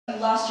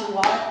lost your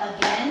wallet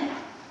again?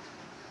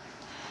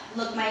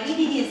 Look, my ADD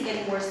is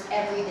getting worse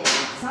every day.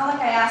 It's not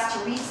like I asked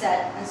to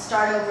reset and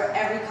start over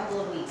every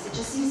couple of weeks. It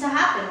just seems to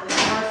happen with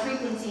more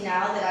frequency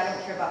now that I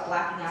don't care about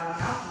blacking out on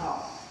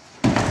alcohol.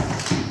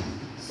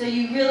 So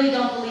you really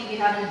don't believe you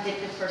have an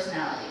addictive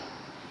personality?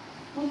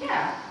 Well,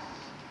 yeah.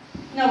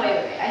 No,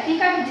 wait. I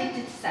think I'm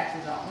addicted to sex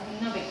is all. I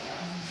mean, no big deal.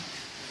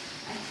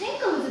 I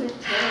think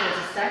Elizabeth Taylor was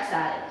a sex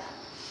addict.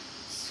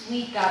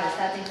 Sweet goddess,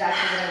 that's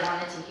exactly what I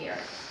wanted to hear.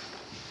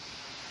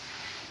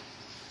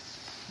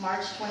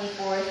 March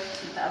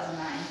 24th,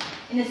 2009.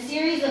 In a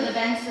series of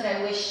events that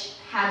I wish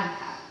hadn't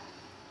happened.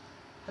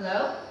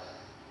 Hello?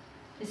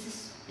 Is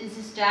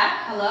this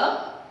Jack?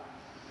 Hello?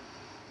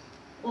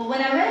 Well,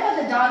 when I read about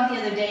the dog the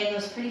other day and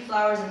those pretty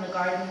flowers in the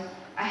garden,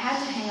 I had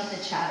to hang up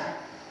the chatter.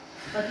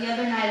 But the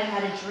other night I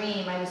had a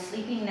dream. I was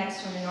sleeping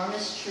next to an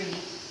enormous tree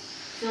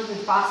filled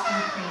with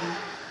Boston cream.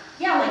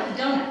 Yeah, like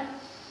the donut.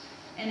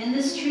 And in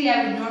this tree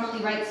I would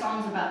normally write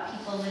songs about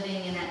people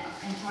living in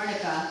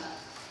Antarctica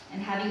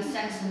and having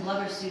sex in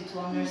blubber suits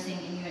while nursing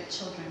Inuit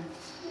children.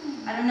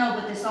 I don't know,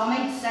 but this all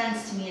made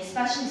sense to me,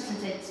 especially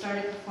since I'd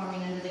started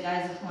performing under the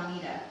guise of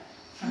Juanita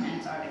from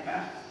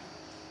Antarctica.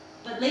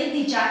 But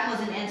lately, Jack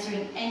wasn't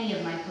answering any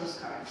of my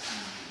postcards.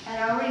 I'd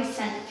already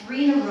sent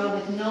 3 in a row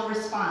with no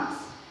response.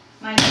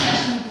 My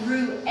obsession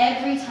grew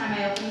every time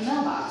I opened the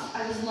mailbox.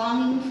 I was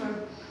longing for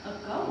a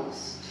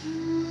ghost.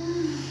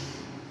 The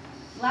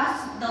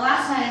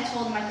last night I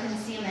told him I couldn't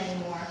see him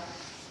anymore,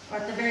 or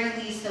at the very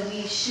least that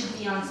we should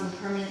be on some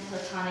permanent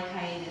platonic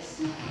hiatus.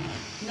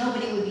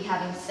 Nobody would be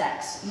having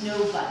sex.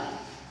 Nobody.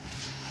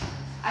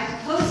 I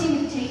proposed he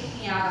would take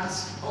me out on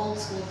old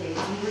school dates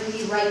and bring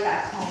me right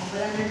back home,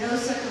 but under no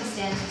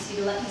circumstances he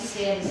would let me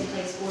stay at his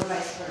place or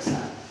vice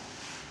versa.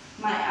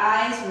 My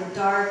eyes were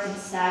dark and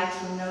sagged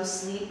from no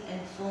sleep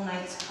and full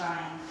nights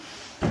crying.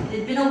 It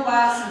had been a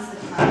while since the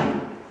crying,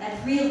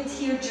 that real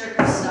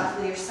tear-jerker stuff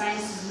where your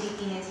sinuses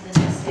leaking into the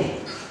next day,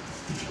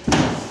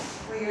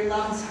 where your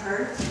lungs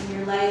hurt and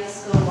your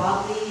legs go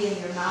wobbly and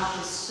your mouth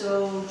is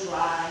so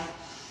dry.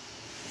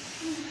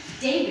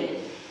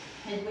 David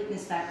had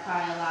witnessed that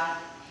cry a lot,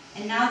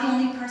 and now the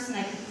only person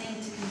I could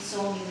think to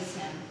console me was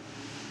him.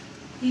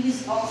 He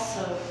was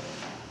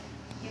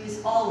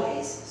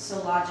always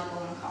so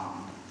logical and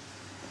calm.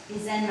 A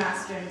Zen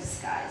master in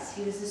disguise.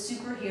 He was a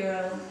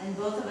superhero, and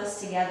both of us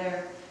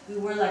together, we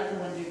were like the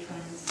Wonder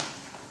Twins.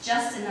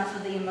 Just enough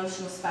of the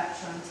emotional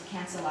spectrum to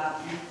cancel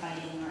out any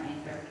fighting or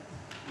anger.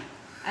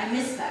 I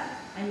miss that.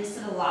 I miss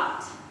it a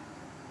lot.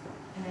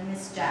 And I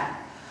miss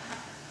Jack.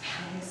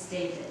 And I miss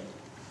David.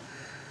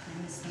 I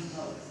miss them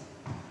both.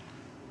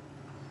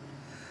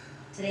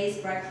 Today's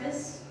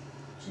breakfast,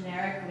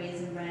 generic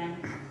raisin bran,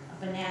 a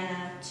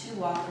banana, 2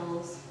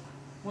 waffles,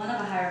 one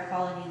of a higher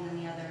quality than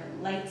the other,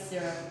 light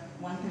syrup,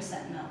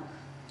 1% milk.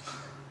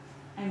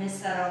 I miss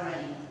that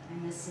already. I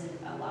miss it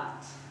a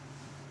lot.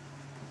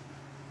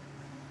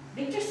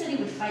 Victor said he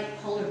would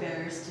fight polar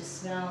bears to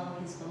smell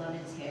his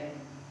beloved's hair.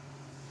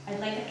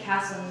 I'd like a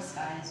castle in the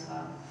sky as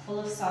well,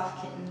 full of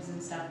soft kittens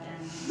and stuffed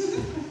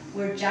animals,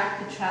 where Jack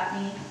could trap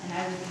me and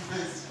I would be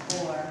his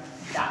for ...